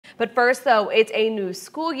But first, though, it's a new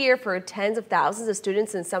school year for tens of thousands of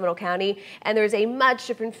students in Seminole County, and there's a much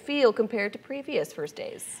different feel compared to previous first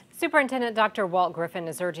days. Superintendent Dr. Walt Griffin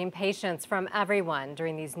is urging patience from everyone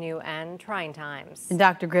during these new and trying times. And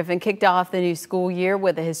Dr. Griffin kicked off the new school year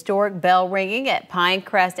with a historic bell ringing at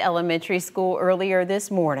Pinecrest Elementary School earlier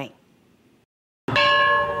this morning.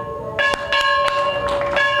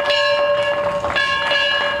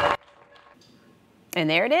 And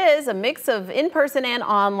there it is, a mix of in-person and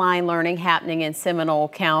online learning happening in Seminole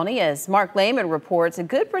County. As Mark Lehman reports, a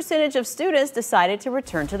good percentage of students decided to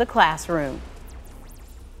return to the classroom.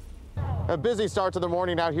 A busy start to the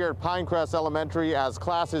morning out here at Pinecrest Elementary as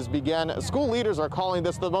classes begin. School leaders are calling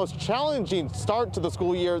this the most challenging start to the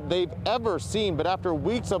school year they've ever seen. But after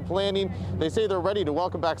weeks of planning, they say they're ready to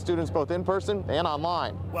welcome back students both in person and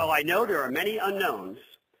online. Well, I know there are many unknowns.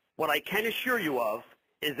 What I can assure you of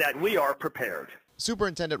is that we are prepared.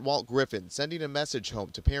 Superintendent Walt Griffin sending a message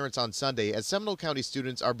home to parents on Sunday as Seminole County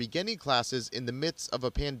students are beginning classes in the midst of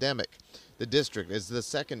a pandemic. The district is the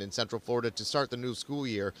second in Central Florida to start the new school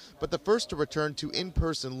year, but the first to return to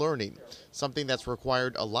in-person learning, something that's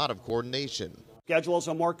required a lot of coordination. Schedules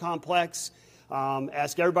are more complex.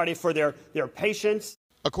 Ask everybody for their patience.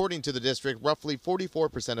 According to the district, roughly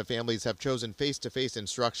 44% of families have chosen face-to-face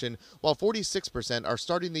instruction, while 46% are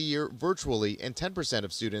starting the year virtually, and 10%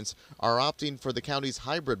 of students are opting for the county's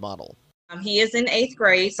hybrid model. He is in 8th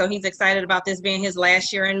grade, so he's excited about this being his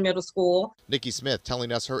last year in middle school. Nikki Smith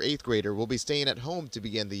telling us her 8th grader will be staying at home to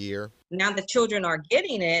begin the year. Now the children are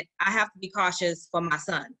getting it, I have to be cautious for my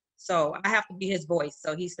son. So I have to be his voice,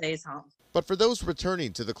 so he stays home. But for those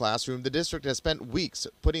returning to the classroom, the district has spent weeks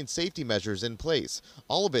putting safety measures in place,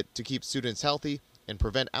 all of it to keep students healthy and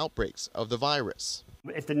prevent outbreaks of the virus.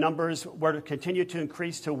 If the numbers were to continue to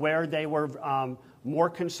increase to where they were more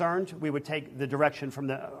concerned, we would take the direction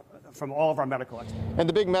from all of our medical experts. And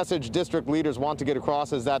the big message district leaders want to get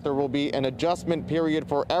across is that there will be an adjustment period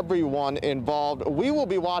for everyone involved. We will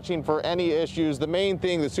be watching for any issues. The main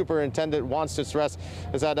thing the superintendent wants to stress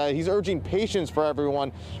is that he's urging patience for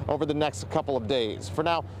everyone over the next couple of days. For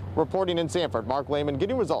now, reporting in Sanford, Mark Lehman,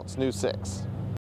 Getting Results, News 6.